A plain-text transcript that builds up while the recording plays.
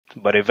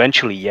But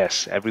eventually,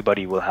 yes,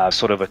 everybody will have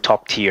sort of a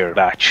top tier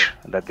batch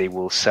that they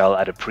will sell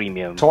at a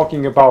premium.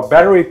 Talking about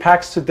battery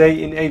packs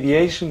today in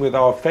aviation with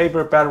our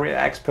favorite battery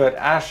expert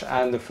Ash,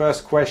 and the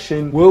first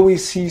question, will we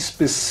see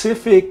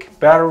specific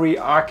battery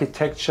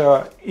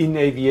architecture in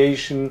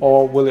aviation,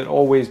 or will it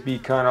always be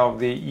kind of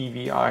the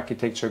EV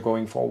architecture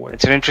going forward?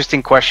 It's an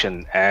interesting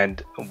question,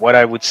 and what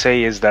I would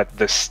say is that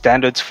the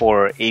standards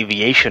for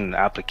aviation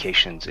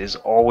applications is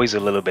always a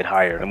little bit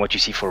higher than what you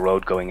see for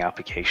road going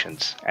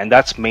applications, and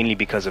that's mainly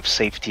because of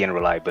safety and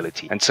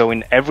reliability. And so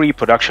in every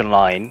production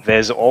line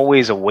there's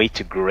always a way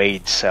to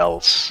grade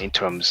cells in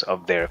terms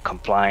of their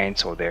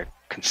compliance or their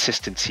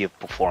consistency of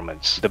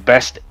performance. The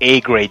best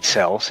A-grade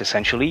cells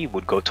essentially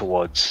would go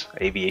towards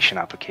aviation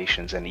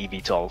applications and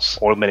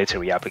eVTOLs or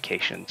military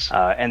applications.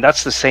 And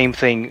that's the same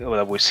thing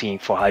that we're seeing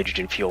for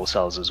hydrogen fuel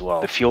cells as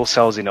well. The fuel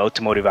cells in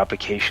automotive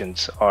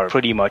applications are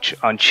pretty much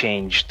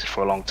unchanged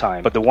for a long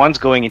time. But the ones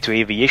going into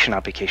aviation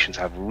applications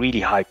have really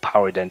high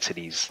power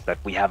densities that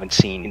we haven't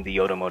seen in the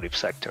automotive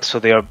sector. So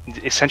they are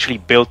essentially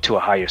built to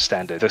a higher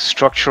standard. The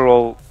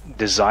structural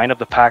design of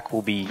the pack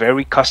will be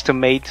very custom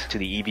made to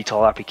the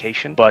eVTOL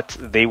application, but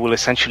they will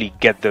essentially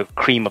get the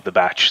cream of the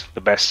batch, the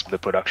best of the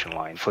production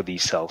line for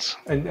these cells.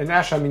 And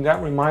Ash, I mean,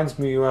 that reminds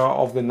me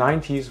of the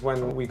 90s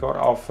when we got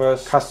our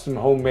first custom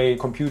homemade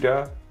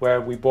computer, where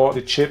we bought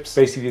the chips,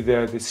 basically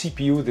the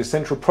CPU, the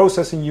central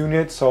processing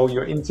unit, so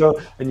your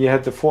Intel, and you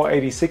had the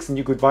 486, and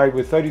you could buy it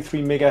with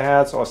 33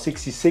 megahertz or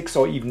 66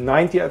 or even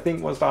 90, I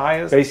think was the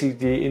highest.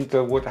 Basically,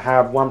 Intel would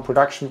have one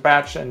production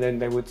batch, and then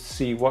they would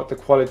see what the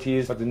quality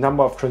is, but the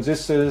number of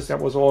transistors, that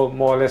was all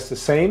more or less the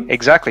same.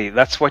 Exactly,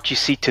 that's what you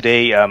see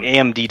today.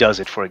 AMD does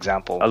it, for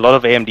example. A lot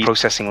of AMD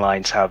processing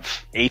lines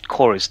have 8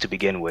 cores to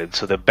begin with,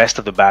 so the best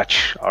of the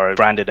batch are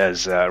branded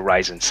as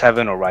Ryzen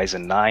 7 or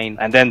Ryzen 9,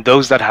 and then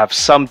those that have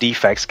some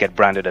defects get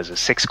branded as a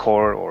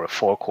 6-core or a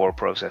 4-core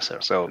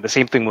processor. So the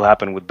same thing will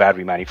happen with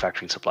battery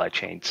manufacturing supply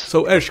chains.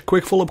 So Ash,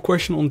 quick follow-up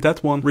question on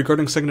that one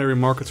regarding secondary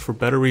markets for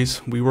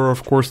batteries. We were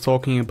of course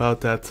talking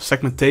about that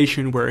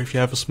segmentation where if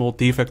you have a small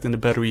defect in the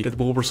battery, it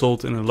will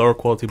result in a lower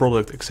quality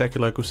product, exactly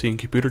like we see in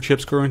computer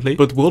chips currently.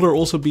 But will there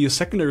also be a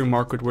secondary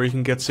market where you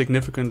can get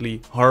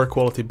significantly higher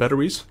quality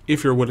batteries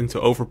if you're willing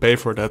to overpay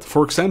for that?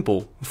 For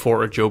example,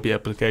 for a Joby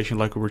application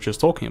like we were just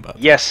talking about.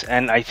 Yes,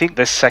 and I think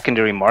this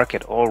secondary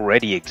market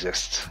already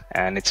exists,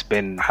 and it's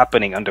been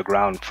happening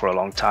underground for a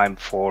long time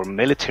for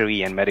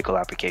military and medical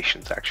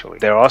applications actually.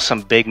 There are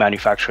some big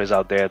manufacturers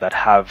out there that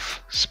have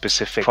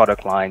specific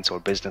product lines or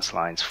business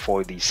lines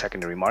for these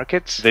secondary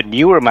markets. The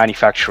newer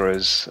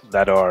manufacturers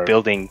that are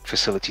building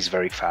facilities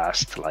very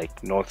fast, like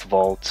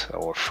Northvolt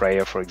or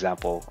Freya, for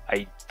example,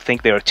 I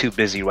think they are too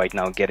busy right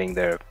now getting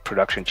their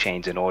production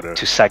chains in order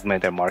to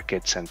segment their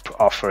markets and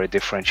offer a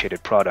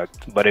differentiated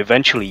product. But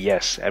eventually,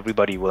 yes,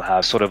 everybody will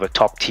have sort of a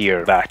top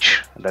tier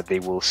batch that they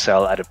will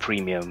sell at a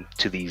premium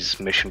to these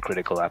mission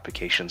critical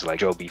applications like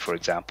Joby, for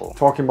example.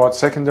 Talking about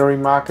secondary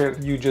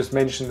market, you just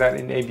mentioned that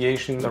in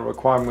aviation the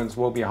requirements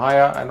will be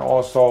higher, and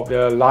also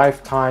the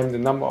lifetime, the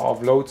number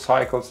of load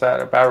cycles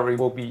that a battery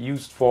will be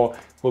used for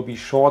will be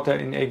shorter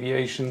in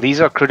aviation. These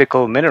are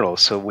critical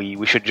minerals, so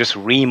we should just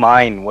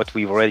remine what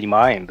we've already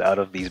mined out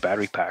of these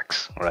battery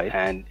packs, right?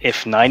 And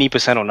if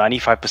 90% or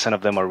 95%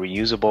 of them are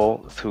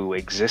reusable through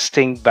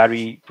existing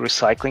battery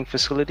recycling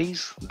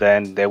facilities,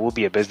 then there will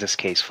be a business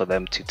case for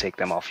them to take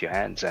them off your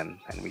hands and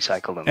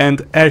recycle them.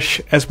 And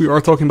Ash, as we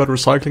are talking about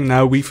recycling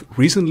now, we've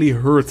recently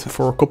heard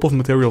for a couple of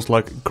materials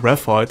like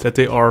graphite that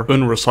they are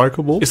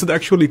unrecyclable. Is it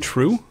actually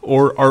true,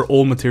 or are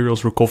all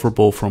materials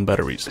recoverable from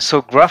batteries?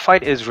 So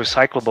graphite is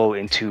recyclable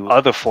into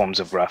other forms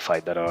of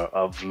graphite that are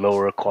of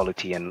lower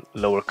quality and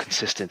lower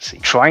consistency.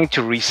 Trying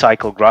to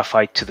recycle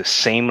graphite to the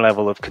same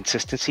level of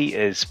consistency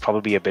is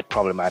probably a bit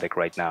problematic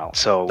right now.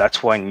 So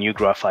that's why new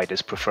graphite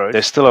is preferred.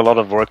 There's still a lot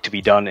of work to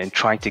be done in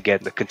trying to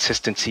get the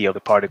consistency of the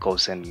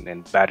particles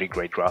in battery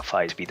grade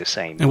graphite to be the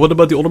same. And what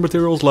about the other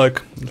materials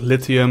like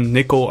lithium,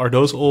 nickel? Are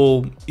those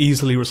all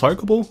easily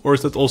recyclable, or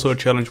is that also a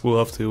challenge we'll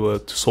have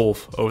to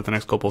solve over the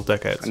next couple of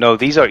decades? No,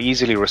 these are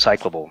easily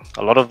recyclable.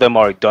 A lot of them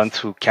are done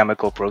through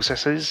chemical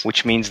processes,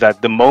 which means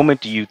that the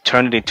moment you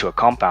turn it into a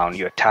compound,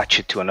 you attach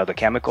it to another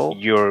chemical,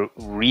 you're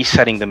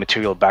resetting the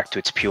material back to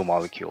its pure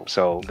molecule.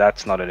 So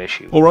that's not an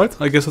issue. Alright,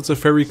 I guess that's a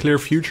very clear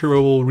future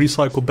where we'll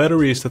recycle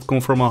batteries that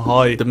come from a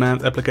high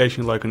demand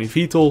application like an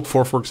eVTOL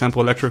for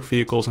example, electric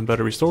vehicles and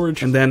battery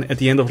storage. And then at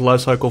the end of the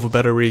life cycle of a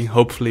battery,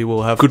 hopefully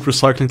we'll have good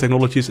recycling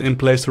technologies in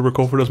place to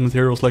recover those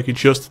materials like you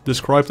just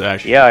described,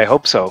 Ash. Yeah, I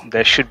hope so.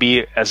 There should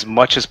be as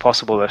much as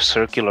possible a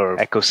circular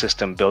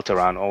ecosystem built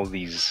around all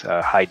these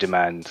high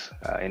demand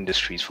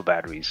industries for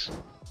batteries.